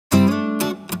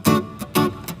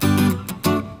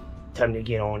time to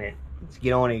get on it. Let's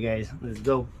get on it, guys. Let's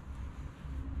go.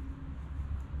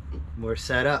 We're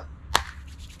set up.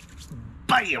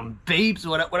 Bam, babes.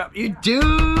 What up,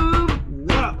 YouTube?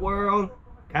 What up, world?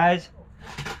 Guys,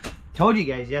 told you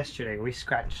guys yesterday we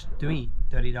scratched 3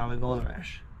 $30 Gold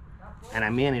Rush. And I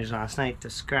managed last night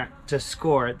to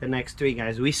score the next 3,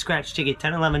 guys. We scratched ticket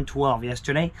 10, 11, 12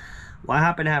 yesterday. Well, I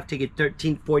happened to have ticket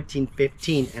 13, 14,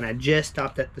 15, and I just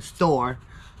stopped at the store,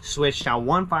 switched out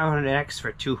one 500X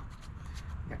for 2.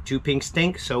 Got 2 pink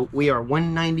stink, so we are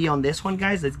 190 on this one,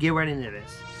 guys. Let's get right into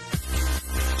this.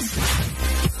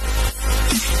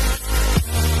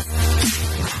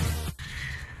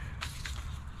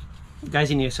 Guys,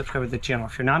 you need to subscribe to the channel.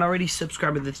 If you're not already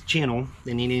subscribed to this channel,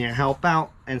 then you need to help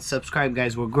out and subscribe,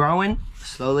 guys. We're growing,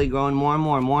 slowly growing more and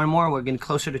more and more and more. We're getting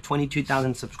closer to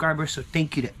 22,000 subscribers, so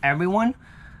thank you to everyone.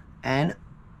 And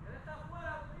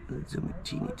let's zoom a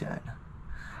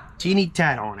teeny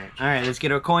tad on it. All right, let's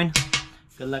get our coin.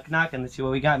 Good luck knocking. Let's see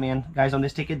what we got, man. Guys, on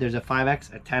this ticket, there's a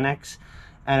 5X, a 10X,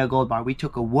 and a gold bar. We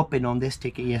took a whooping on this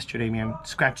ticket yesterday, man.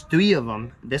 Scratched 3 of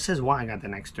them. This is why I got the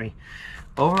next 3.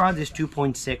 Overall, there's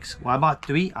 2.6. Well, I bought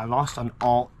 3. I lost on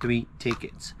all 3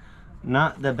 tickets.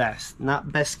 Not the best.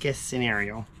 Not best case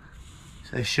scenario.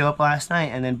 So I show up last night,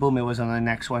 and then boom, it was on the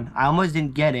next one. I almost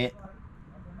didn't get it.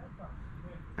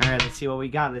 Alright, let's see what we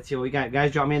got. Let's see what we got.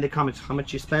 Guys, drop me in the comments how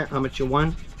much you spent, how much you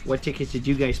won. What tickets did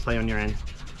you guys play on your end?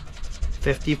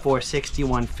 54,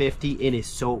 61, 50. It is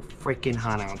so freaking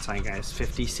hot outside, guys.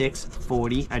 56,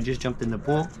 40. I just jumped in the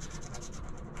pool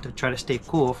to try to stay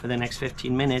cool for the next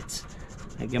 15 minutes.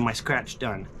 I get my scratch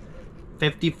done.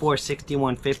 54,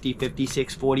 61, 50,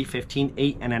 56, 40, 15,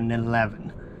 8, and an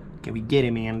 11. Okay, we get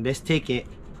it, man. This ticket.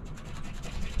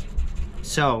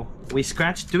 So, we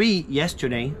scratched 3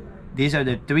 yesterday. These are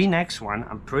the 3 next one.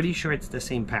 I'm pretty sure it's the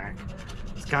same pack.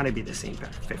 It's gotta be the same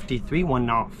pack. 53, 1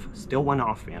 off. Still 1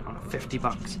 off, man, on 50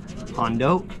 bucks.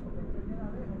 Hondo.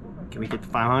 Can we get the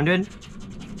 500?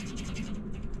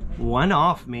 1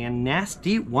 off, man.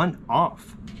 Nasty 1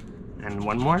 off. And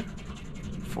 1 more.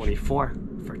 44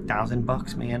 for 1,000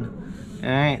 bucks, man. All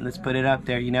right, let's put it up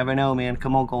there. You never know, man.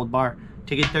 Come on, gold bar.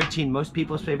 Ticket 13, most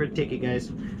people's favorite ticket, guys.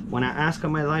 When I ask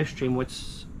on my live stream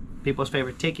what's people's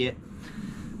favorite ticket,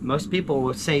 most people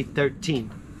will say 13.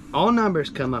 All numbers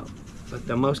come up, but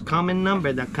the most common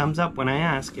number that comes up when I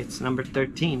ask, it's number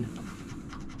 13.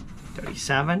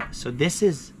 37. So this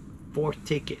is 4th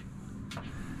ticket.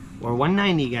 We're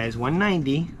 190, guys.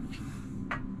 190.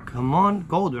 Come on,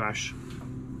 Gold Rush.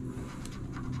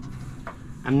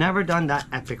 I've never done that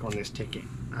epic on this ticket.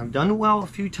 I've done well a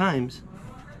few times,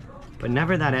 but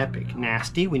never that epic.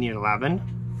 Nasty, we need 11.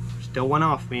 Still 1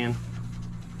 off, man.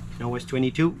 No, it's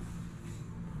 22.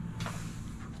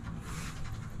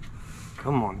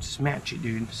 Come on, smash it,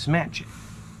 dude. Smash it.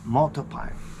 Multiply.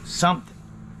 Something.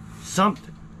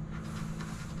 Something.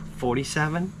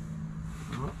 47.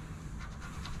 Oh.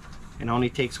 It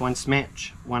only takes 1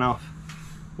 smash. 1 off.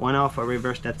 1 off or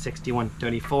reverse that 61.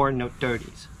 34, no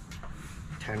 30s.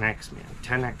 10X, man.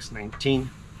 10X, 19.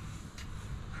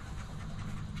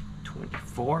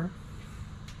 24.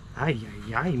 Ay,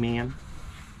 ay, ay, man.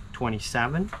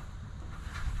 27.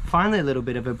 Finally, a little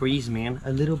bit of a breeze, man.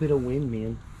 A little bit of wind,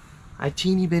 man. A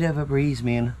teeny bit of a breeze,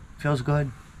 man. Feels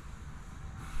good.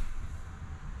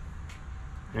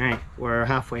 Alright, we're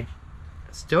halfway.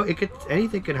 Still,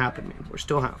 anything could happen, man. We're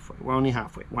still halfway. We're only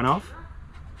halfway. 1 off.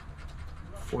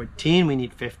 14, we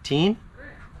need 15.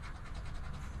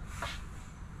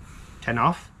 10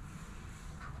 off.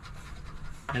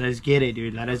 Let us get it,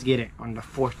 dude. Let us get it on the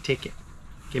 4th ticket.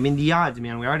 Give me the odds,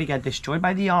 man. We already got destroyed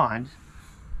by the odds.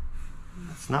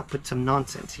 Let's not put some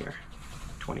nonsense here.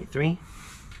 23.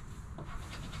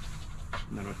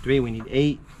 Another 3. We need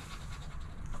 8.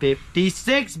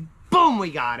 56. Boom,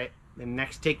 we got it. The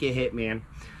next ticket hit, man.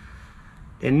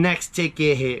 The next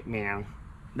ticket hit, man.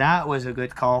 That was a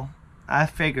good call. I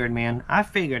figured, man. I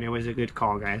figured it was a good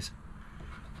call, guys.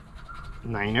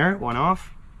 9er, 1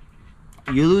 off.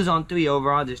 You lose on 3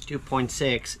 overall, there's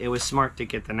 2.6. It was smart to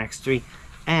get the next 3.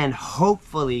 And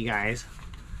hopefully, guys,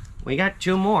 we got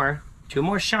 2 more. 2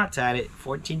 more shots at it.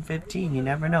 14, 15. You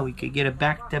never know. We could get a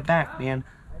back-to-back, man.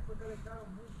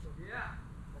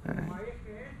 All right.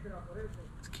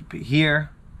 Let's keep it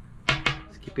here.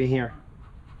 Let's keep it here.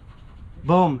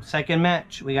 Boom. Second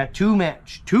match. We got 2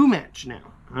 match. 2 match now.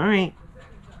 All right.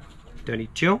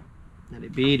 32. Let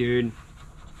it be, dude.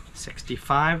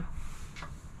 65.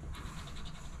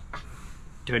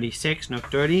 36, no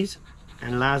 30s.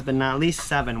 And last but not least,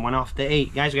 7. 1 off the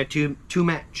 8. Guys, we got two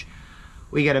match.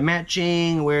 We got a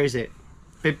matching, where is it?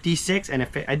 56, and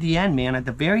at the end, man, at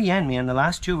the very end, man, the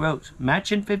last 2 rows.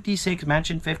 Matching 56,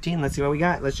 matching 15. Let's see what we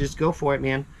got. Let's just go for it,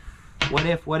 man. What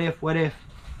if? What if? What if?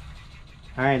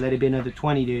 All right, let it be another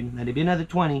 20, dude. Let it be another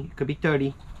 20. It could be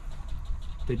 30.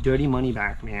 The dirty money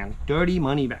back, man. Dirty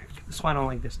money back. That's why I don't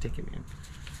like this ticket, man.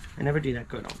 I never do that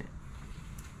good on it.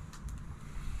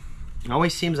 It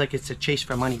always seems like it's a chase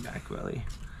for money back, really.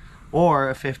 Or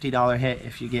a $50 hit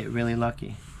if you get really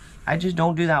lucky. I just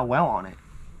don't do that well on it.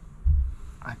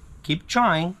 I keep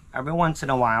trying every once in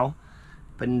a while,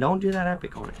 but don't do that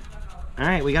epic on it.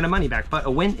 Alright, we got a money back, but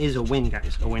a win is a win,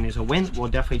 guys. A win is a win. We'll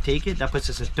definitely take it. That puts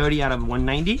us at 30 out of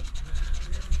 190.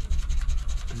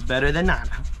 It's better than not.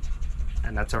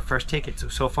 And that's our first ticket.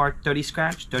 So far, 30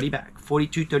 scratch, 30 back.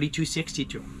 42, 32,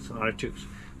 62. It's a lot of twos.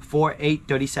 4, 8,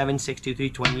 37, 63,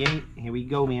 28. Here we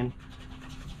go, man.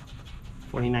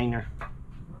 49er.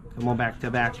 Come on, back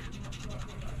to back.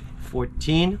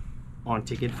 14 on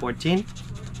ticket 14.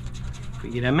 If we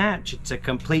get a match, it's a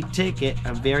complete ticket,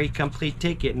 a very complete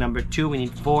ticket. Number 2, we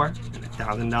need 4 and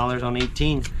 $1,000 on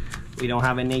 18. We don't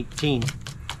have an 18.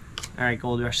 All right,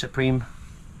 Goldrush Supreme.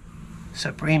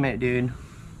 Supreme it, dude.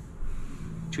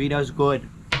 Treat us good.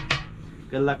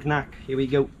 Good luck, knock. Here we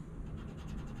go.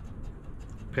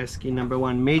 Pesky number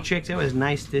 1. Matrix, it was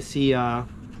nice to see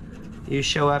you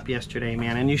show up yesterday,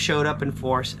 man. And you showed up in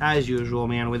force, as usual,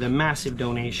 man, with a massive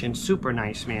donation. Super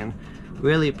nice, man.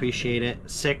 Really appreciate it.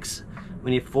 6.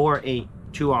 We need 4, 8.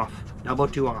 2 off. Double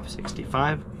 2 off.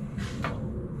 65.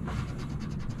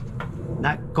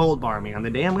 That gold bar, man. The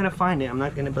day I'm going to find it, I'm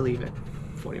not going to believe it.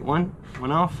 41.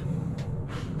 1 off.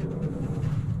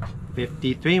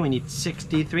 53, we need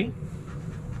 63.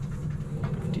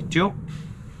 52.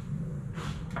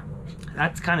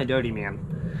 That's kind of dirty, man.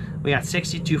 We got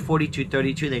 62, 42,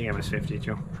 32. They gave us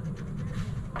 52.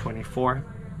 24.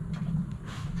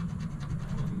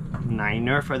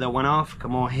 9er for the 1 off.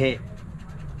 Come on, hit.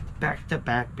 Back to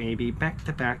back, baby. Back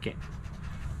to back it.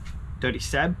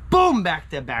 37. Boom! Back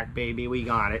to back, baby. We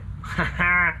got it.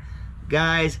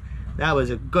 Guys, that was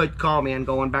a good call, man.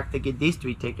 Going back to get these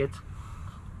 3 tickets.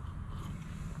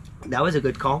 That was a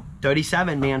good call.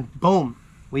 37, man. Boom.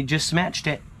 We just matched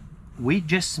it. We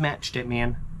just matched it,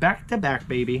 man. Back to back,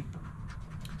 baby.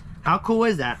 How cool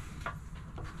is that?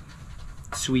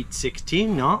 Sweet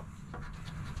 16, no.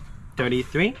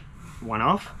 33, 1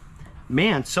 off.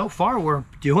 Man, so far we're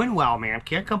doing well, man.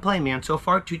 Can't complain, man. So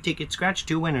far, 2 ticket scratch,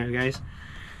 2 winners, guys.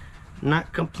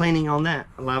 Not complaining on that.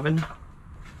 11.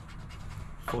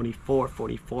 44,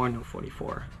 44, no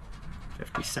 44.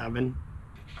 57.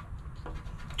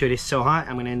 Dude, it's so hot.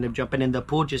 I'm going to end up jumping in the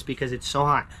pool just because it's so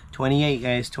hot. 28,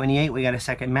 guys. 28. We got a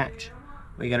second match.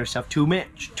 We got ourselves 2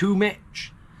 match. 2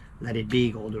 match. Let it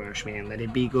be, Gold Rush, man. Let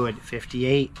it be good.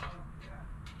 58.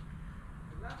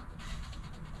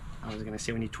 I was going to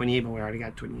say we need 28, but we already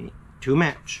got 28. 2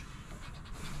 match.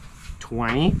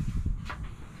 20.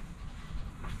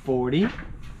 40.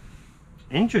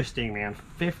 Interesting, man.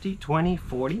 50, 20,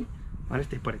 40. What if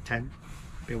they put a 10?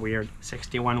 Be weird.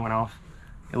 61 went off.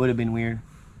 It would have been weird.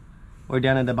 We're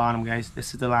down at the bottom, guys.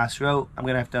 This is the last row. I'm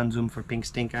going to have to unzoom for pink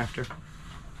stink after.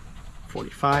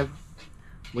 45.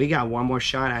 We got 1 more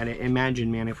shot at it. Imagine,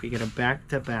 man, if we get a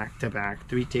back-to-back-to-back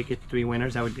 3 tickets, 3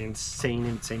 winners, that would be insane,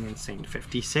 insane, insane.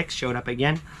 56 showed up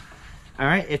again. All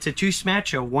right, it's a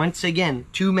 2-smatcher. Once again,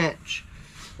 2 match.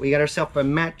 We got ourselves a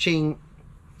matching.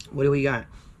 What do we got?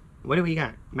 What do we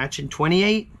got? Matching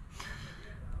 28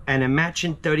 and a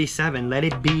matching 37. Let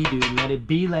it be, dude. Let it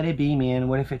be, man.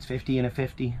 What if it's 50 and a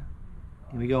 50? Here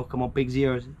we go. Come on, big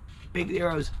zeros. Big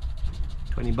zeros.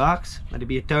 20 bucks. Let it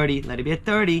be a 30. Let it be a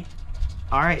 30.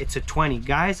 All right, it's a 20.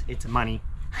 Guys, it's money.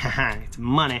 It's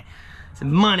money. It's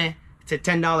money. It's a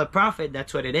 $10 profit.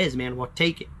 That's what it is, man. We'll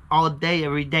take it all day,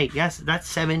 every day. Yes, that's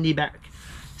 70 back.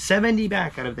 70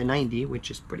 back out of the 90,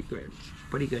 which is pretty good.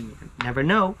 Pretty good, man. Never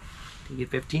know. You get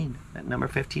 15. That number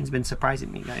 15's been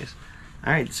surprising me, guys.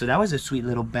 All right, so that was a sweet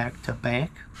little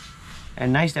back-to-back.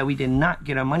 And nice that we did not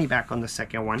get our money back on the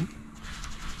second one.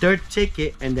 3rd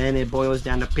ticket, and then it boils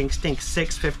down to pink stink.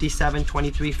 6, 57,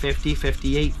 23, 50,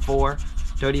 58, 4,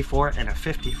 34, and a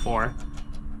 54.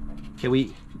 Can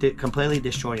we completely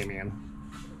destroy it, man?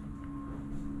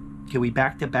 Can we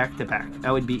back-to-back-to-back?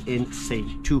 That would be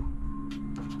insane. 2.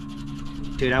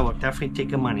 Dude, I will definitely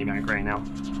take a money back right now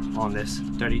on this.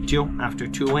 32 after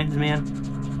 2 wins, man.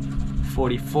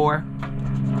 44.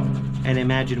 And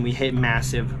imagine we hit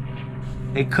massive.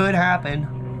 It could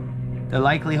happen. The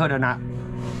likelihood are not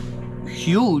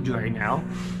huge right now,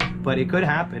 but it could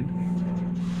happen.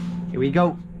 Here we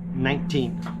go.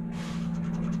 19.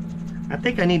 I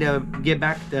think I need to get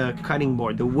back the cutting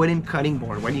board, the wooden cutting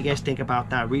board. What do you guys think about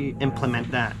that?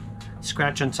 Re-implement that.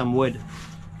 Scratch on some wood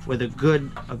with a good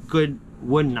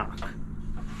wood knock.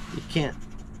 You can't.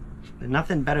 There's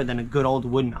nothing better than a good old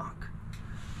wood knock.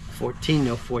 14,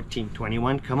 no 14.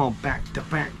 21, come on, back to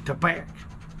back to back.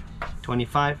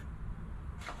 25.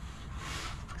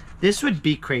 This would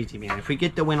be crazy, man. If we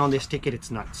get the win on this ticket,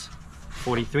 it's nuts.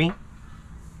 43.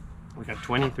 We got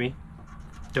 23.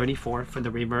 34 for the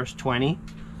reverse. 20.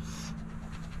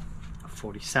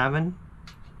 47.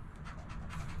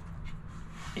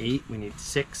 8. We need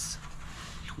 6.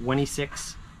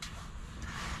 26.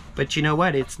 But you know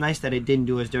what? It's nice that it didn't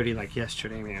do us dirty like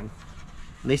yesterday, man.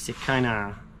 At least it kind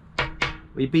of...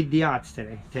 We beat the odds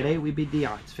today. Today we beat the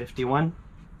odds. 51.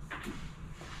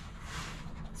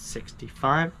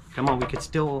 65. Come on, we could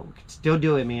still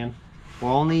do it, man.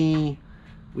 We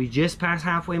just passed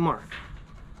halfway mark.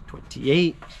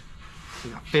 28.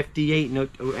 We got 58 no,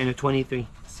 and a 23.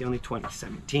 It's the only 20.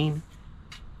 17.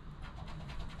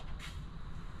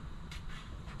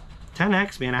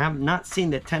 10x, man. I have not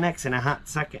seen the 10x in a hot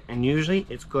second, and usually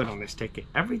it's good on this ticket.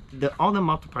 All the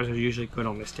multipliers are usually good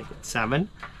on this ticket. 7.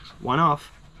 1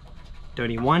 off.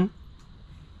 31.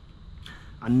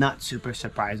 I'm not super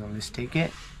surprised on this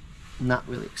ticket. Not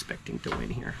really expecting to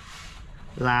win here.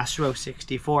 Last row,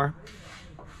 64.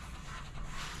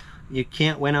 You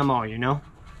can't win them all, you know.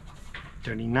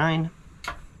 39.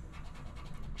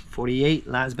 48.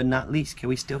 Last but not least. Can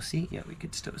we still see? Yeah, we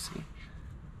could still see.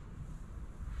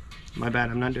 My bad,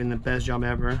 I'm not doing the best job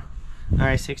ever.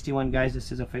 Alright, 61, guys,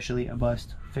 this is officially a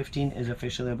bust. 15 is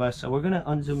officially a bust. So we're gonna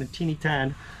unzoom a teeny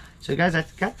tad. So guys, I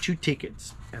got 2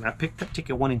 tickets, and I picked up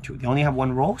ticket 1 and 2. They only have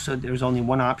 1 roll, so there's only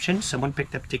 1 option. Someone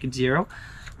picked up ticket 0.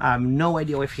 I have no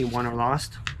idea if he won or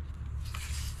lost.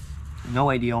 No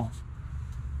idea.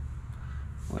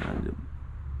 What undo?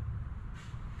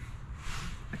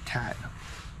 A tad.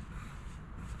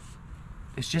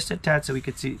 It's just a tad so we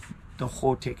could see the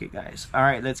whole ticket, guys. All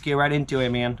right, let's get right into it,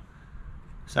 man.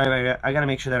 Sorry, I gotta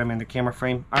make sure that I'm in the camera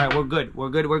frame. All right, we're good. We're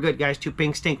good, guys. 2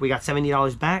 pink stink. We got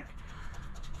 $70 back.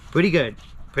 Pretty good,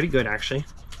 actually.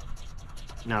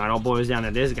 Now it all boils down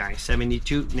to this guy.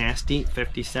 72, nasty.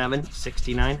 57,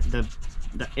 69. The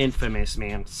infamous,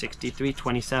 man. 63,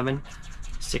 27,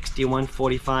 61,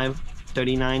 45,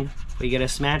 39. If we get a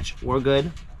smash, we're good.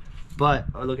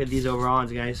 But look at these over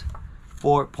odds, guys.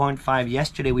 4.5.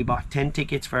 Yesterday we bought 10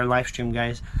 tickets for our live stream,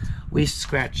 guys. We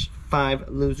scratched 5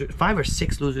 or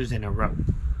 6 losers in a row,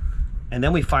 and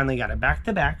then we finally got it back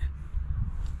to back.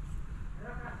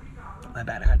 My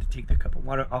bad, I had to take the cup of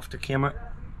water off the camera,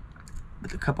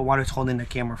 but the cup of water is holding the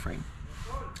camera frame.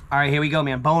 All right, here we go,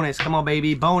 man. Bonus, come on,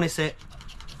 baby, bonus it,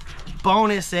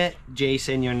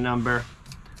 Jason, your number.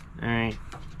 All right,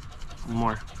 one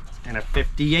more, and a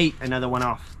 58, another 1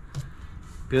 off.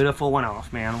 Beautiful 1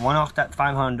 off, man. 1 off that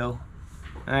 500. All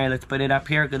right, let's put it up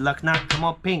here. Good luck now. Come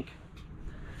on, pink.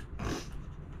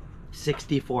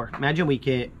 64. Imagine we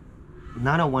get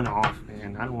not a 1 off,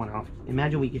 man. Not a 1 off.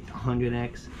 Imagine we get the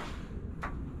 100x,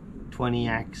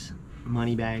 20x,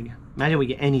 money bag. Imagine we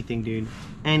get anything, dude.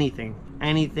 Anything.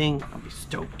 I'll be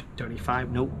stoked.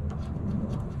 35. Nope.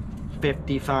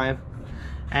 55.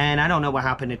 And I don't know what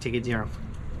happened to ticket 0.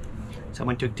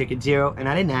 Someone took ticket 0, and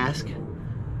I didn't ask.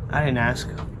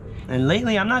 And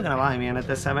lately, I'm not gonna lie, man, at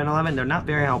the 7-Eleven, they're not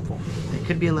very helpful. They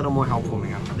could be a little more helpful,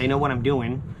 man. They know what I'm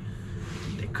doing.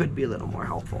 They could be a little more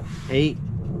helpful. 8.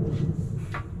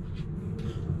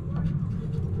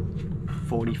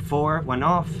 44, 1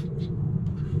 off.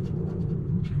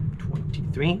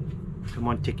 23. Come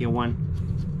on, ticket 1.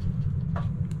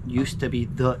 Used to be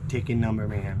the ticket number,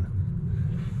 man.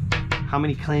 How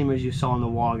many claimers you saw on the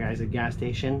wall, guys, at gas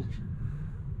stations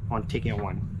on ticket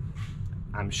 1?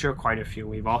 I'm sure quite a few.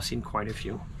 We've all seen quite a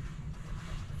few.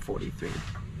 43.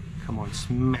 Come on,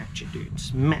 smash it, dude.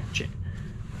 Smash it.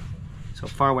 So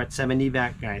far, we're at 70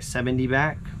 back, guys. 70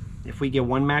 back. If we get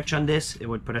 1 match on this, it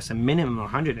would put us a minimum of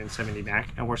 170 back,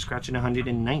 and we're scratching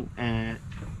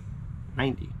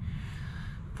 190.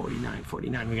 49,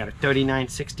 49. We got a 39,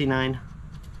 69,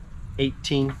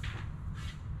 18.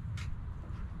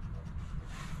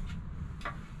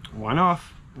 1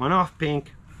 off. 1 off,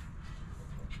 pink.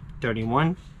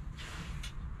 31.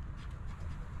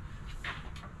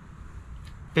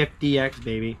 50x,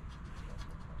 baby.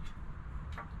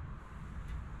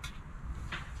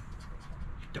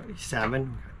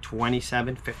 37.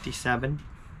 27. 57.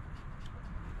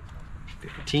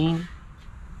 15.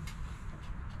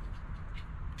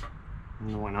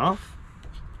 And 1 off.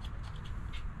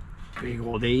 Big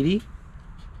old 80.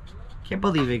 Can't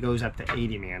believe it goes up to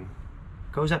 80, man.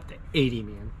 Goes up to 80,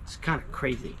 man. It's kind of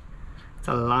crazy. It's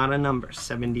a lot of numbers.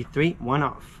 73, 1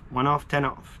 off. 1 off, 10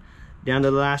 off. Down to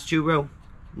the last 2 row.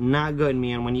 Not good,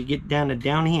 man. When you get down to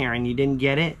down here and you didn't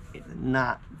get it, it's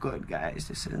not good, guys.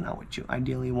 This is not what you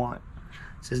ideally want.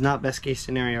 This is not best case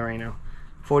scenario right now.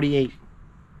 48.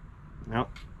 Nope.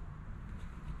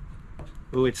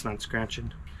 Ooh, it's not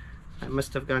scratching. I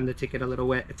must have gotten the ticket a little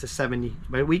wet. It's a 70,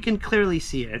 but we can clearly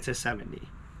see it. It's a 70.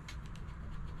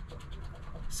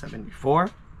 74.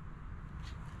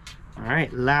 All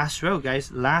right, last row,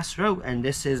 guys. Last row, and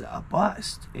this is a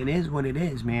bust. It is what it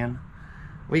is, man.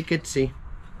 We could see.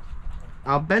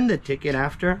 I'll bend the ticket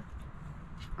after.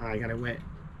 Oh, I got it wet.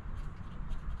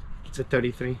 It's a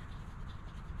 33.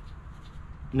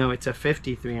 No, it's a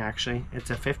 53 actually. It's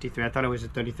a 53. I thought it was a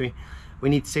 33. We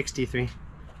need 63.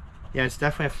 Yeah, it's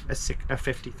definitely a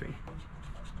 53.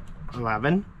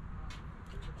 11.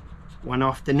 One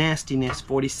off the nastiness.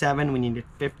 47. We needed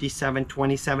 57.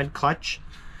 27. Clutch.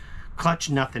 Clutch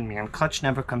nothing, man. Clutch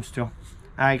never comes through.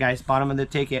 Alright, guys. Bottom of the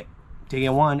ticket.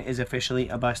 Ticket 1 is officially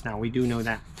a bust now. We do know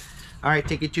that. Alright,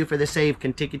 ticket 2 for the save.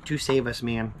 Can ticket 2 save us,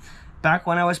 man? Back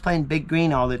when I was playing Big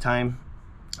Green all the time.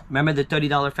 Remember the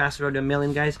 $30 fast road to $1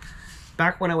 million, guys?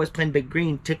 Back when I was playing Big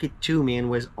Green, ticket 2, man,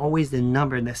 was always the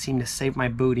number that seemed to save my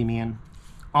booty, man.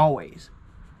 Always.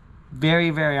 Very,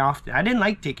 very often. I didn't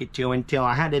like ticket 2 until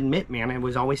I had to admit, man, it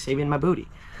was always saving my booty.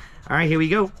 All right, here we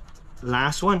go.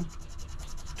 Last one.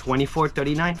 24,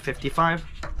 39, 55.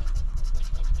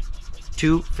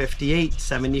 2, 58,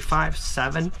 75,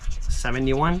 7,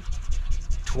 71,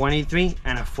 23,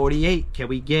 and a 48. Can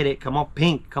we get it? Come on,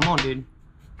 pink. Come on, dude.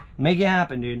 Make it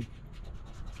happen, dude.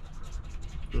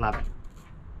 11.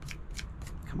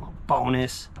 Come on,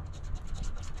 bonus.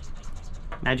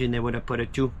 Imagine they would have put a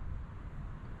 2.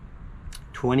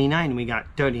 29, we got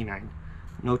 39.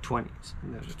 No 20s.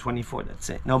 There's a 24, that's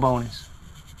it. No bonus.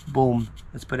 Boom.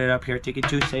 Let's put it up here. Ticket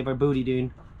 2, save our booty,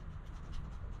 dude.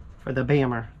 For the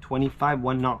Bammer. 25,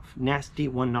 1 off. Nasty,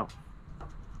 1 off.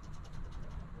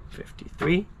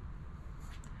 53.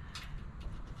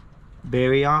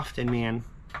 Very often, man.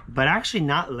 But actually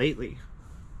not lately.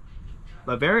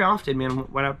 But very often, man,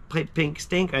 when I played Pink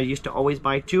Stink, I used to always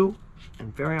buy 2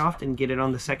 and very often get it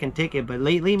on the second ticket. But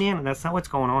lately, man, that's not what's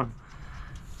going on.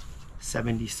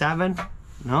 77.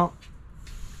 No.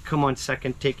 Come on,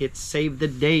 second ticket. Save the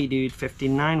day, dude.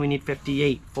 59. We need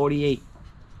 58. 48.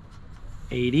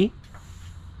 80.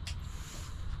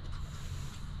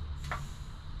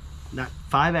 That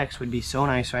 5X would be so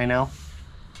nice right now.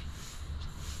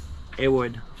 It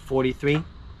would. 43.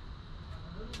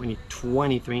 We need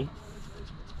 23.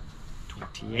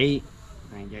 28.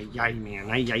 Ay, ay, ay, man.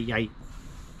 Ay, ay, ay.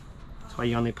 That's why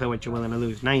you only play what you're willing to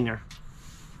lose. 9er.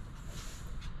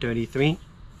 33.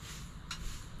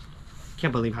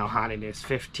 Can't believe how hot it is.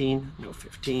 15. No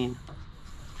 15.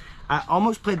 I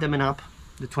almost played the min-up.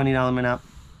 The $20 min-up.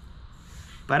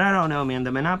 But I don't know, man.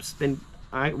 The min-up's been...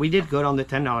 we did good on the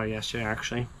 $10 yesterday,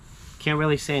 actually. Can't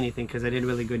really say anything because I did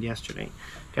really good yesterday.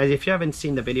 Guys, if you haven't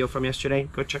seen the video from yesterday,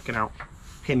 go check it out.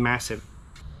 Okay, massive.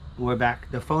 We're back.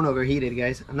 The phone overheated,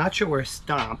 guys. I'm not sure where it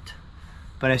stopped,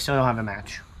 but I still don't have a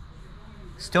match.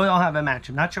 Still don't have a match.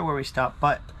 I'm not sure where we stopped,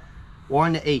 but we're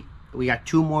on the 8. We got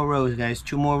 2 more rows, guys.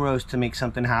 2 more rows to make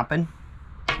something happen.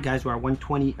 Guys, we're at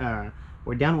 120.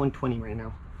 We're down 120 right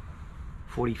now.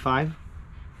 45.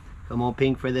 Come on,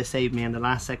 pink, for the save, man. The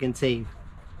last second save.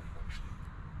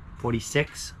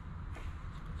 46.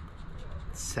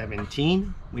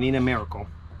 17. We need a miracle.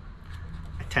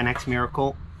 A 10x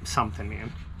miracle. Something,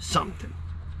 man. Something.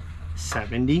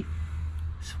 70.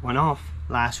 It's 1 off.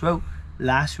 Last row.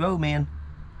 Last row, man.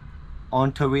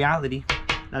 On to reality.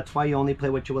 That's why you only play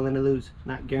what you're willing to lose.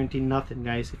 Not guaranteed nothing,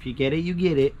 guys. If you get it, you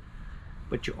get it.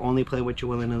 But you only play what you're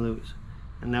willing to lose.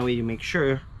 And that way you make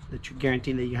sure that you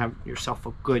guarantee that you have yourself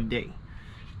a good day.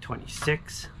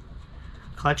 26.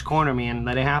 Clutch corner, man.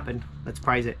 Let it happen. Let's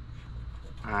prize it.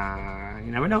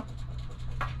 You never know.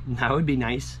 That would be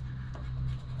nice.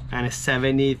 And a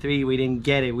 73. We didn't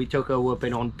get it. We took a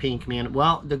whooping on pink, man.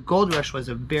 Well, the Gold Rush was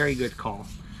a very good call.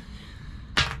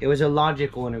 It was a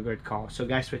logical and a good call. So,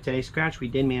 guys, for today's scratch, we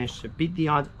did manage to beat the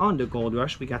odds on the Gold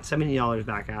Rush. We got $70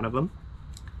 back out of them.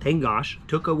 Thank gosh.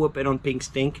 Took a whooping on Pink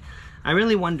Stink. I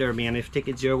really wonder, man, if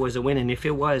Ticket 0 was a win. And if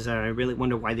it was, I really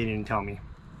wonder why they didn't tell me.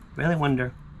 Really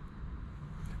wonder.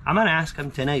 I'm going to ask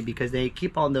them tonight because they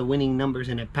keep all the winning numbers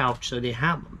in a pouch. So they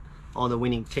have them, all the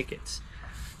winning tickets.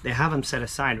 They have them set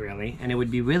aside, really. And it would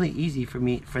be really easy for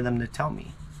them to tell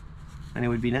me. And it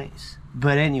would be nice.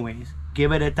 But anyways,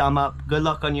 give it a thumb up. Good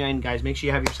luck on your end, guys. Make sure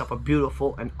you have yourself a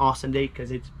beautiful and awesome day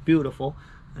because it's beautiful.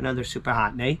 Another super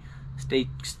hot day.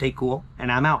 Stay cool.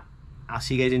 And I'm out. I'll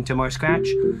see you guys in tomorrow's scratch.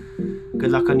 Good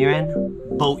luck on your end.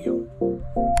 Boat you.